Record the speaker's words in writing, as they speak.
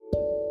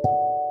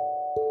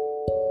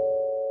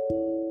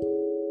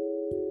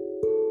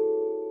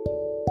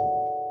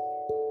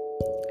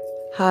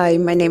Hi,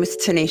 my name is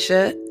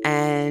Tanisha,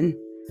 and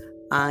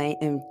I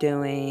am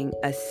doing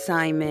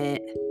assignment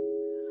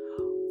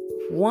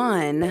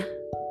one.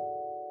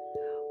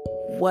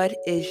 What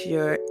is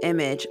your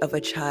image of a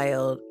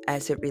child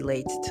as it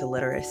relates to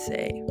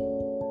literacy?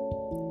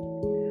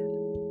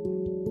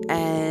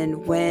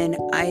 And when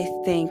I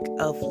think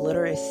of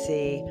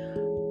literacy,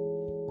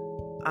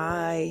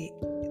 I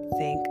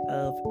think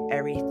of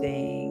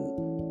everything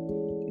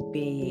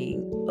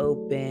being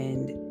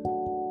opened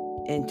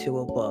into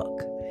a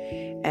book.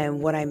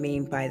 And what I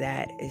mean by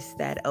that is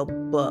that a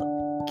book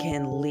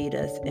can lead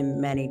us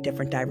in many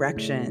different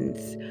directions.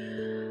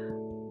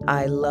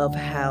 I love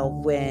how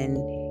when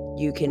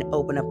you can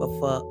open up a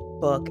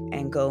book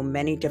and go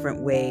many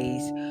different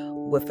ways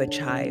with a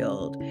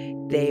child,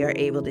 they are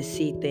able to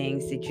see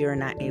things that you're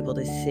not able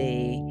to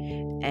see,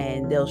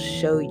 and they'll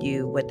show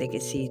you what they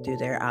can see through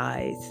their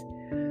eyes.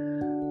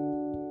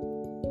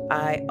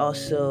 I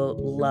also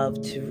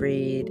love to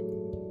read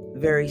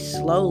very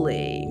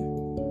slowly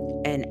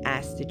and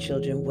ask the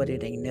children, what do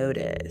they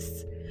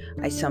notice?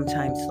 I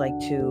sometimes like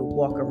to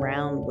walk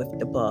around with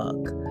the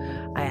book.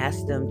 I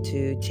ask them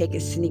to take a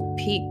sneak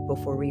peek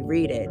before we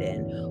read it,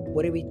 and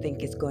what do we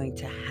think is going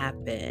to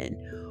happen?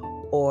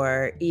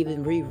 Or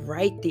even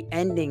rewrite the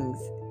endings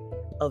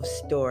of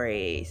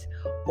stories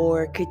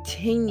or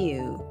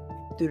continue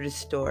through the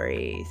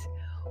stories.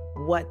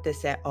 What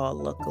does that all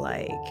look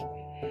like?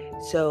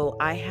 So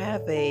I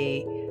have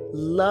a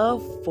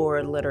love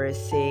for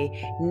literacy,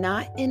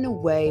 not in a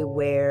way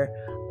where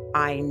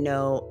I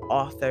know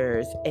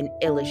authors and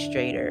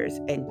illustrators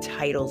and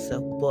titles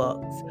of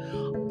books,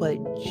 but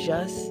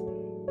just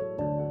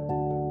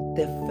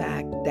the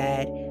fact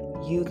that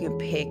you can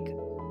pick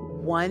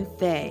one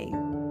thing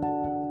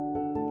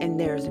and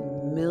there's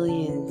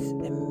millions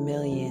and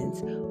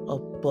millions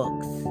of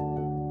books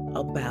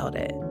about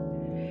it.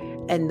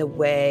 And the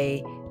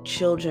way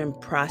children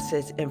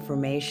process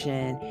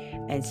information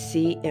and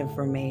see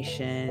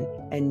information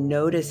and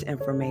notice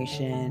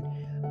information,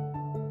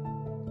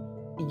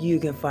 you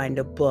can find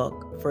a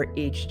book for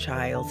each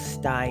child's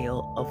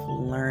style of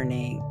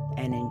learning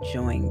and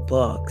enjoying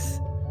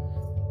books.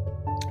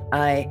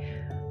 I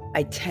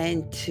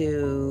tend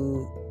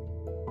to,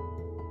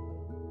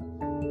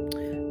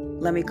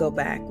 let me go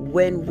back.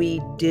 When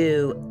we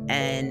do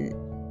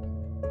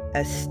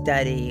a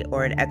study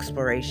or an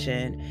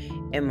exploration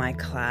in my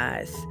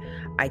class,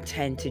 I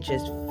tend to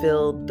just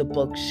fill the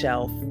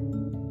bookshelf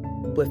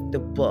with the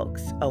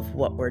books of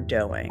what we're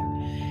doing.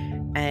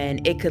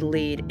 And it could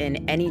lead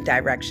in any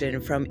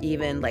direction, from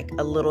even like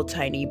a little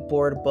tiny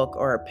board book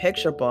or a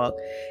picture book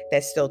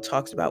that still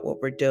talks about what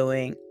we're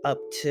doing, up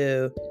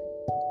to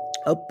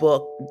a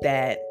book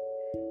that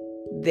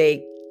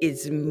they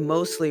is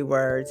mostly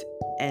words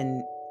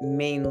and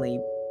mainly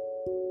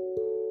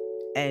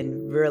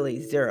and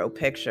really zero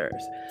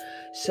pictures.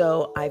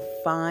 So I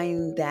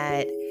find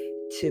that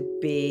to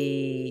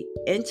be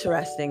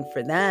interesting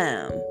for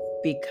them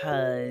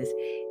because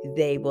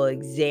they will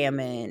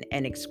examine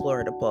and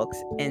explore the books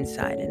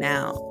inside and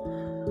out.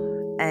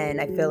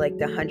 And I feel like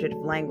the 100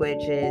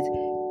 languages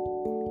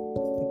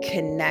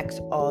connects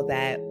all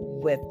that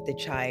with the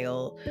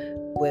child,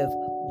 with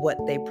what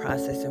they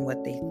process and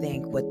what they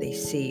think, what they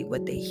see,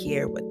 what they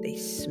hear, what they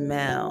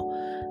smell.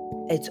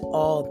 It's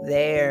all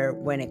there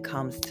when it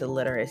comes to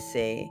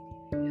literacy.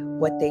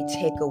 What they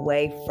take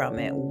away from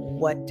it,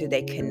 what do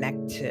they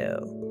connect to?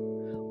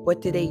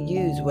 What do they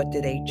use? What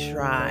do they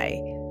try?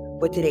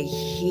 What do they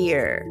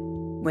hear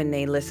when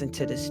they listen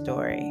to the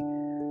story?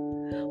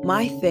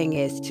 My thing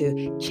is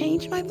to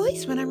change my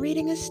voice when I'm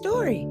reading a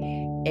story.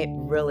 It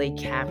really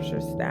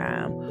captures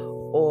them.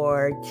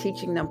 Or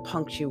teaching them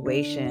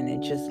punctuation,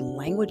 and just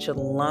language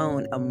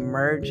alone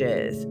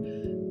emerges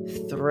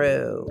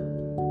through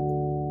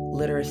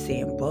literacy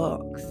in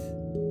books.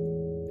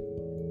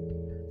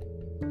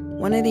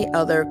 One of the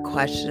other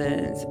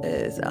questions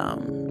is,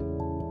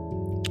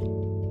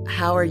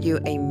 how are you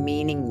a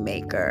meaning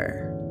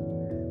maker?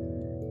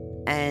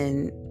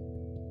 And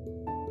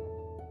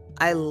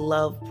I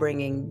love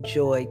bringing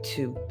joy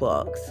to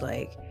books.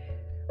 Like,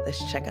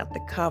 let's check out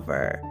the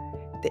cover,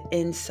 the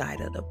inside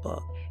of the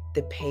book,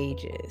 the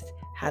pages.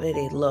 How do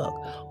they look?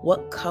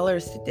 What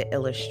colors did the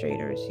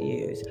illustrators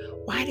use?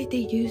 Why did they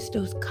use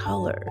those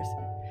colors?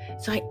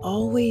 So I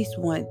always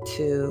want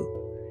to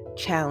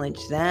challenge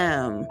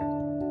them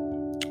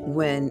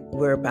when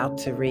we're about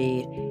to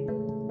read.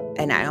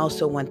 And I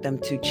also want them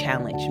to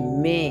challenge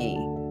me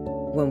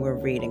when we're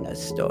reading a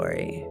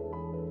story.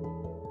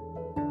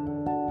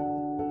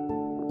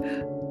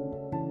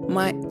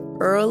 My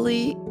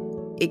early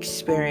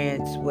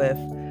experience with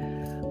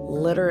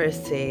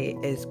literacy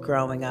is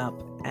growing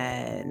up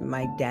and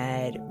my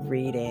dad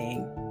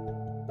reading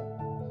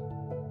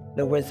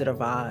The Wizard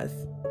of Oz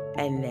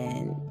and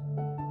then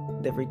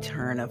The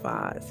Return of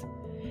Oz.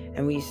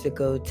 And we used to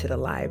go to the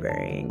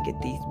library and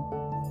get these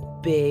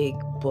big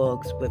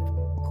books with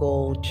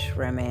gold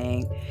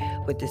trimming,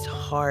 with this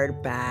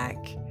hardback,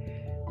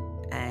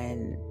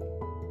 and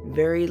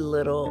very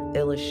little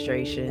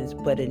illustrations,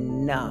 but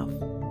enough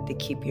to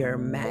keep your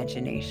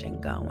imagination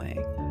going.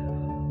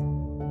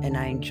 and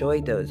I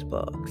enjoy those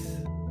books.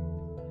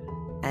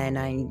 And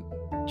I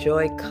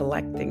enjoy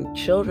collecting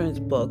children's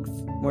books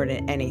more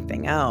than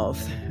anything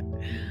else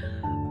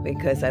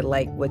because I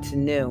like what's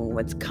new,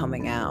 what's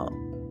coming out.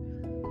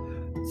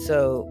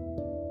 So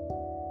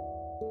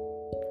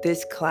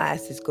this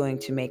class is going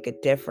to make a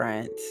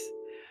difference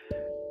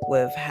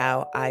with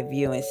how I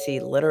view and see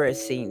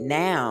literacy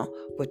now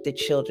with the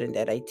children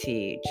that I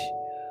teach.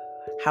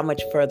 How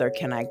much further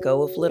can I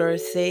go with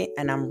literacy?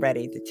 And I'm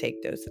ready to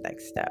take those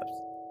next steps.